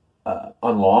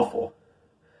unlawful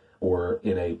or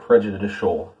in a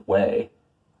prejudicial way,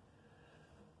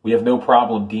 we have no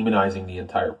problem demonizing the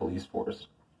entire police force.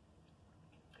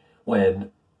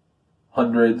 When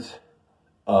hundreds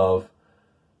of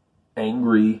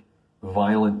angry,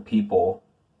 violent people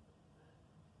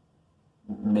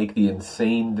make the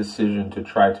insane decision to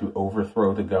try to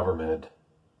overthrow the government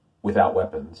without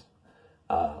weapons,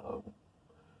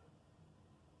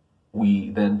 we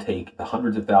then take the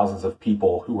hundreds of thousands of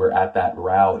people who were at that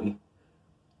rally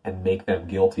and make them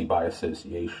guilty by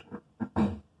association.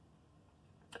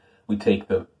 We take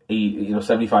the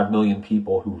 75 million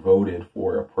people who voted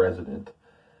for a president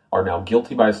are now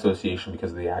guilty by association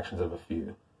because of the actions of a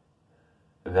few.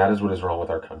 And that is what is wrong with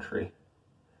our country.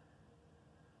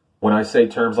 When I say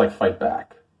terms like fight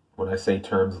back, when I say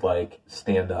terms like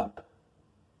stand up,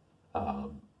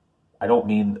 I don't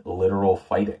mean literal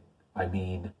fighting. I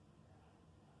mean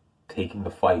taking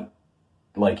the fight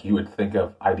like you would think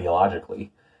of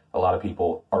ideologically. A lot of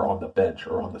people are on the bench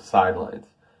or on the sidelines.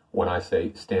 When I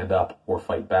say stand up or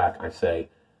fight back, I say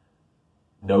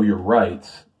know your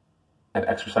rights and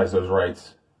exercise those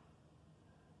rights.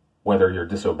 Whether you're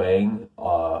disobeying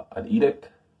an edict,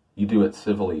 you do it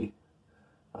civilly.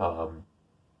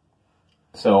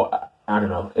 So I don't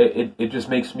know. It just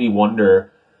makes me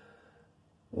wonder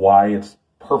why it's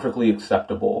perfectly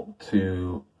acceptable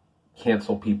to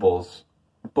cancel people's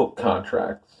book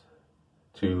contracts,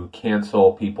 to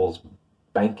cancel people's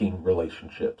banking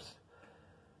relationships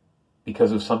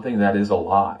because of something that is a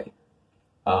lie.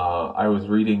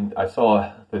 I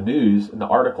saw the news, and the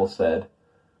article said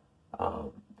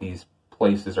these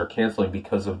places are canceling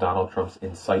because of Donald Trump's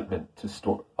incitement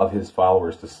of his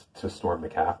followers to storm the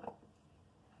Capitol.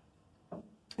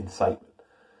 Incitement.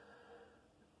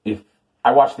 If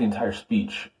I watched the entire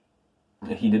speech,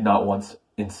 he did not once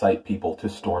incite people to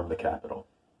storm the Capitol.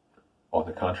 On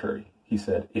the contrary, he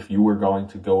said, if you were going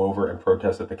to go over and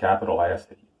protest at the Capitol, I ask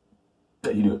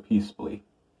that you do it peacefully.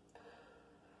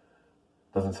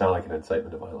 Doesn't sound like an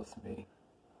incitement to violence to me.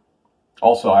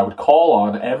 Also, I would call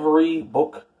on every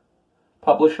book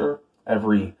publisher,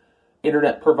 every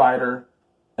internet provider,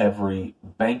 every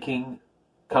banking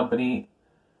company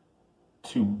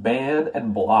to ban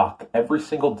and block every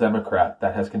single Democrat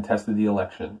that has contested the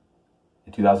election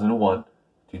in 2001,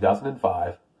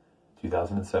 2005,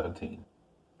 2017.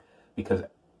 Because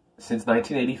since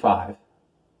 1985,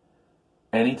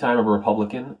 anytime a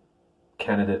Republican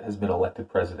candidate has been elected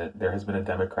president, there has been a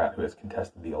Democrat who has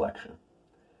contested the election.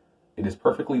 It is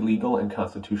perfectly legal and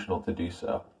constitutional to do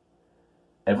so.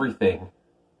 Everything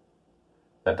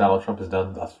that Donald Trump has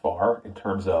done thus far, in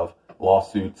terms of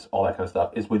lawsuits, all that kind of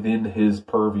stuff, is within his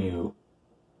purview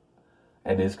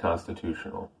and is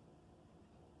constitutional.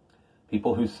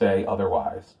 People who say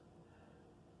otherwise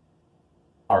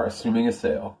are assuming a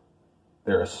sale.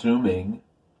 They're assuming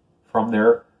from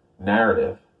their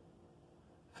narrative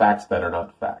facts that are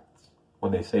not facts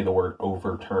when they say the word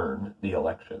overturn the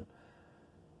election.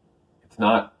 It's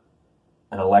not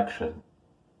an election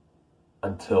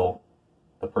until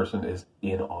the person is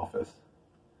in office.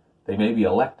 They may be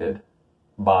elected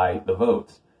by the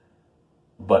votes,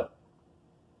 but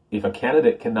if a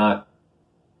candidate cannot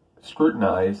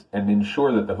scrutinize and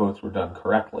ensure that the votes were done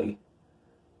correctly,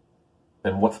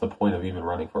 then what's the point of even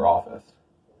running for office?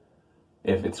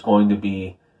 If it's going to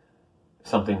be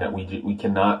something that we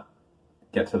cannot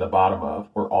get to the bottom of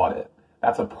or audit,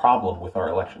 that's a problem with our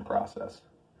election process.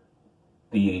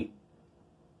 The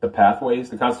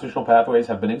pathways, the constitutional pathways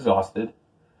have been exhausted,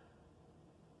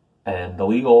 and the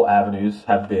legal avenues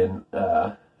have been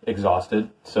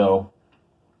exhausted. So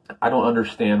I don't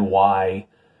understand why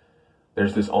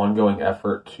there's this ongoing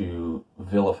effort to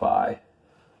vilify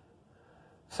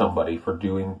somebody for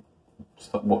doing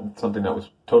something that was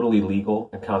totally legal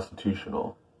and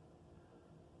constitutional.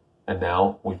 And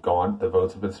now we've gone, the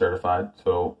votes have been certified,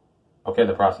 so, okay,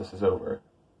 the process is over.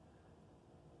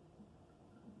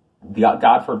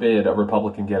 God forbid a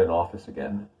Republican get in office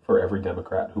again for every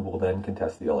Democrat who will then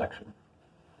contest the election.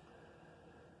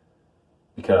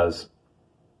 Because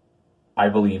I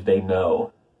believe they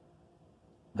know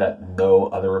that no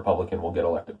other Republican will get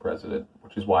elected president,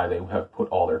 which is why they have put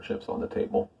all their chips on the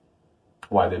table,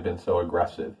 why they've been so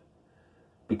aggressive,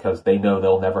 because they know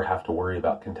they'll never have to worry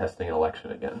about contesting an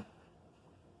election again.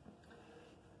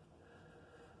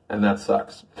 And that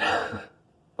sucks.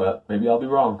 But maybe I'll be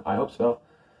wrong. I hope so.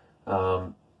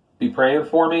 Be praying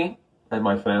for me and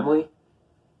my family,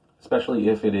 especially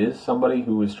if it is somebody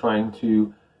who is trying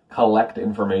to collect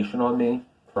information on me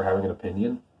for having an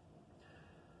opinion.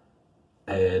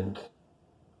 And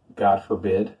God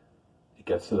forbid it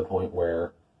gets to the point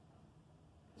where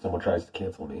someone tries to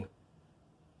cancel me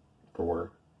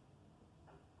for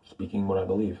speaking what I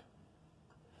believe.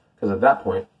 Because at that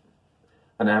point,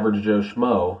 an average Joe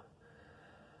Schmo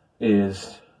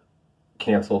is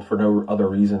canceled for no other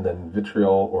reason than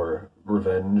vitriol or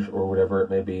revenge or whatever it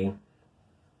may be,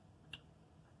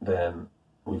 then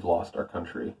we've lost our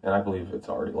country. And I believe it's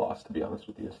already lost, to be honest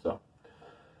with you. So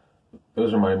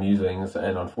those are my musings,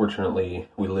 and unfortunately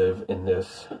we live in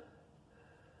this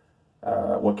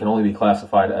what can only be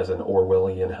classified as an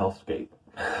Orwellian hellscape.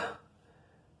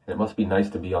 And it must be nice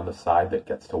to be on the side that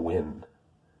gets to win.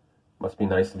 It must be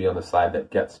nice to be on the side that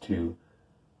gets to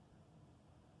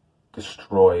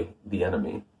destroy the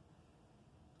enemy,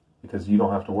 because you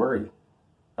don't have to worry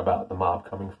about the mob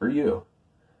coming for you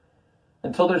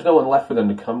until there's no one left for them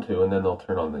to come to, and then they'll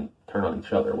turn on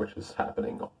each other, which is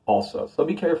happening also. So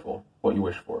be careful what you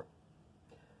wish for.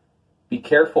 Be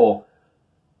careful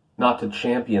not to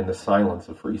champion the silence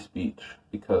of free speech,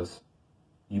 because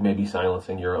you may be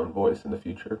silencing your own voice in the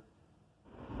future.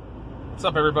 What's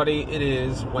up, everybody? It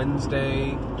is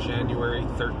Wednesday, January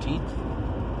 13th.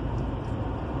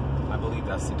 I believe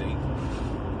that's the date.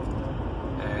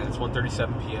 And it's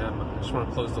 1:37 p.m. I just want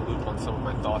to close the loop on some of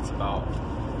my thoughts about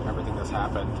everything that's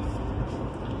happened.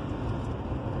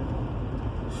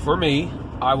 For me,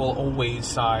 I will always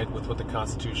side with what the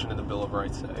Constitution and the Bill of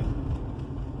Rights say.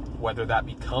 Whether that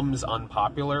becomes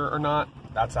unpopular or not,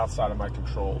 that's outside of my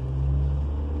control.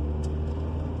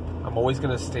 I'm always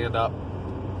going to stand up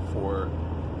for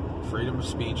freedom of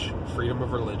speech, freedom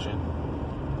of religion,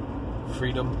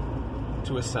 freedom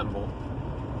to assemble.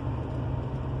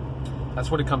 That's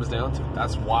what it comes down to.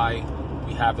 That's why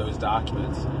we have those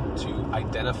documents, to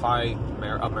identify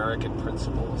American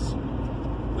principles.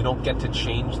 We don't get to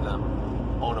change them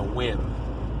on a whim.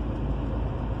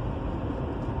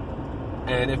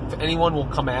 And if anyone will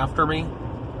come after me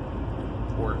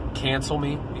or cancel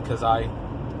me because I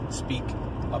speak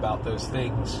about those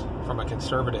things from a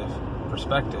conservative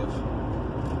perspective,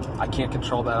 I can't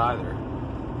control that either.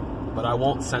 But I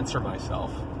won't censor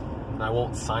myself, and I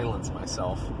won't silence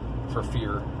myself for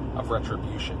fear of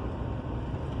retribution.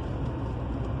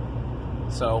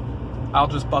 So, I'll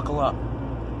just buckle up.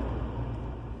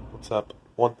 What's up?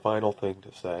 One final thing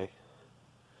to say.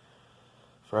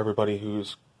 For everybody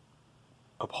who's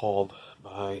appalled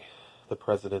by the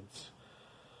president's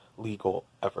legal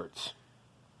efforts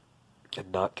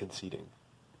and not conceding.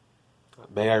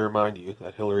 May I remind you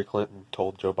that Hillary Clinton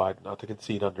told Joe Biden not to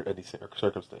concede under any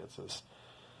circumstances.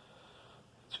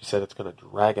 She said it's going to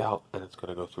drag out and it's going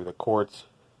to go through the courts,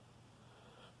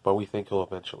 but we think he'll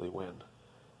eventually win.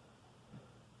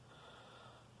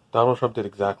 Donald Trump did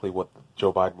exactly what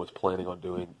Joe Biden was planning on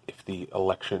doing if the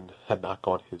election had not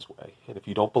gone his way. And if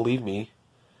you don't believe me,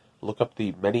 look up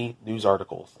the many news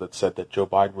articles that said that Joe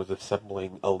Biden was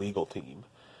assembling a legal team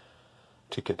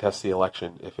to contest the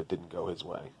election if it didn't go his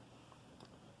way.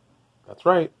 That's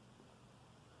right.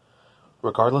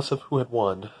 Regardless of who had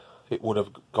won, it would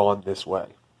have gone this way.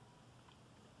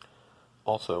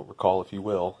 Also, recall, if you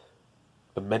will,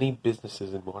 the many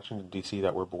businesses in Washington, D.C.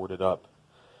 that were boarded up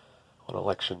on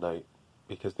election night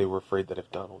because they were afraid that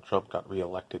if Donald Trump got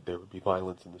reelected, there would be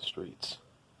violence in the streets.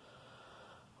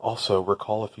 Also,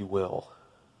 recall, if you will,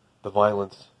 the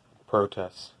violence,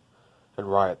 protests,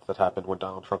 and riots that happened when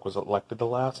Donald Trump was elected the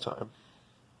last time.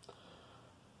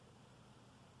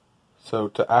 So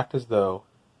to act as though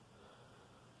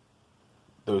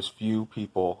those few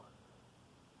people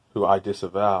who I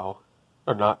disavow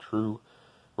are not true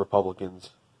Republicans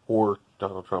or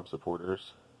Donald Trump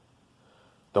supporters,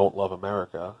 don't love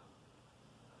America,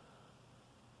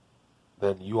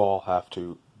 then you all have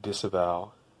to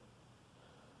disavow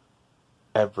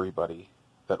everybody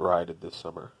that rioted this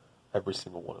summer. Every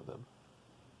single one of them.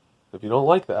 If you don't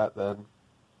like that, then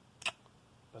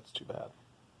that's too bad.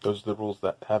 Those are the rules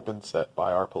that have been set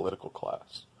by our political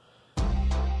class.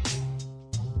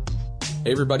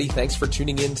 Hey everybody, thanks for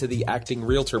tuning in to the Acting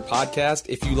Realtor podcast.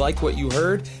 If you like what you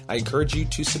heard, I encourage you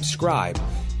to subscribe.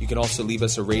 You can also leave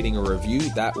us a rating or review.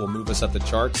 That will move us up the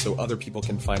charts so other people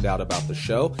can find out about the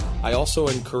show. I also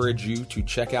encourage you to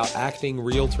check out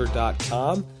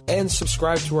actingrealtor.com and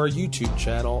subscribe to our YouTube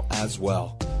channel as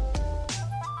well.